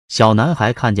小男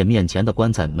孩看见面前的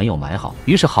棺材没有埋好，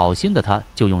于是好心的他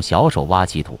就用小手挖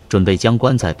起土，准备将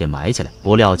棺材给埋起来。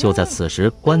不料就在此时，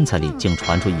棺材里竟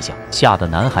传出异响，吓得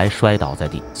男孩摔倒在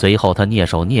地。随后他蹑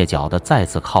手蹑脚的再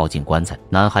次靠近棺材，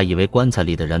男孩以为棺材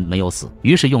里的人没有死，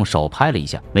于是用手拍了一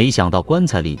下，没想到棺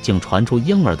材里竟传出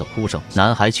婴儿的哭声。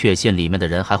男孩确信里面的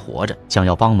人还活着，想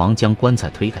要帮忙将棺材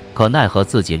推开，可奈何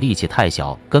自己力气太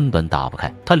小，根本打不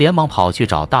开。他连忙跑去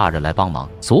找大人来帮忙。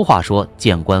俗话说，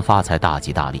见棺发财，大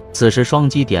吉大利。此时双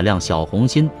击点亮小红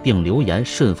心并留言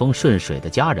顺风顺水的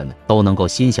家人们都能够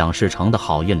心想事成的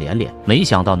好运连连。没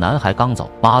想到男孩刚走，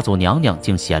妈祖娘娘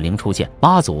竟显灵出现，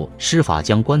妈祖施法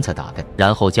将棺材打开，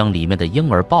然后将里面的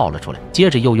婴儿抱了出来，接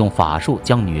着又用法术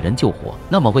将女人救活。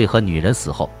那么为何女人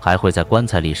死后还会在棺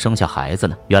材里生下孩子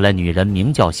呢？原来女人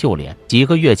名叫秀莲，几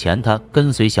个月前她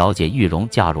跟随小姐玉荣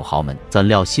嫁入豪门，怎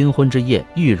料新婚之夜，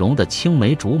玉荣的青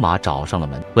梅竹马找上了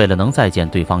门。为了能再见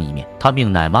对方一面，她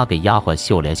命奶妈给丫鬟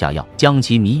秀莲下药，将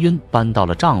其迷晕，搬到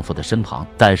了丈夫的身旁，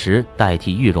暂时代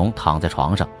替玉荣躺在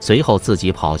床上，随后自己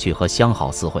跑去和相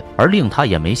好私会。而令她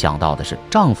也没想到的是，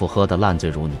丈夫喝得烂醉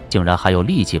如泥，竟然还有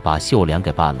力气把秀莲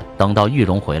给办了。等到玉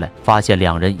荣回来，发现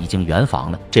两人已经圆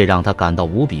房了，这让她感到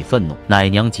无比愤怒。奶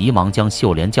娘急忙将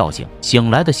秀莲叫醒，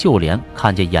醒来的秀莲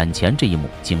看见眼前这一幕，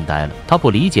惊呆了。她不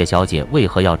理解小姐为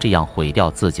何要这样毁掉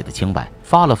自己的清白，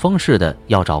发了疯似的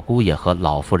要找姑爷和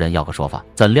老夫人要个说法。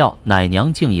怎料奶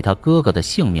娘竟以她哥哥的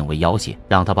性命为要挟，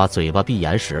让她把嘴巴闭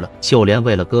严实了。秀莲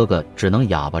为了哥哥只能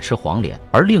哑巴吃黄连。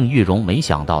而令玉荣没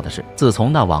想到的是，自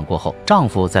从那晚过后，丈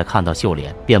夫在看到秀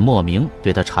莲便莫名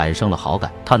对她产生了好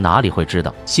感。他哪里会知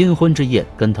道，新婚之夜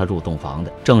跟他入洞房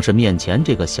的正是面前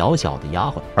这个小小的丫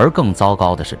鬟。而更糟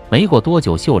糕的是，没过多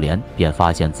久，秀莲便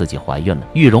发现自己怀孕了。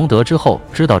玉荣得知后，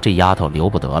知道这丫头留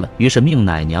不得了，于是命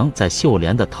奶娘在秀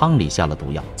莲的汤里下了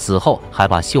毒药，死后还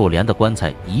把秀莲的棺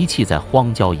材遗弃在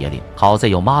荒郊野岭。好在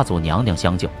有妈祖娘娘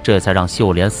相救，这才让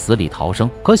秀莲死里逃生。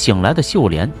可醒来的秀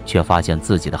莲却发现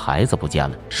自己的孩子不见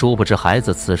了，殊不知孩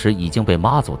子此时已经被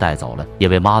妈祖带走了。因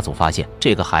为妈祖发现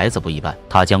这个孩子不一般，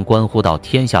他将关乎到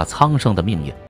天下苍生的命运。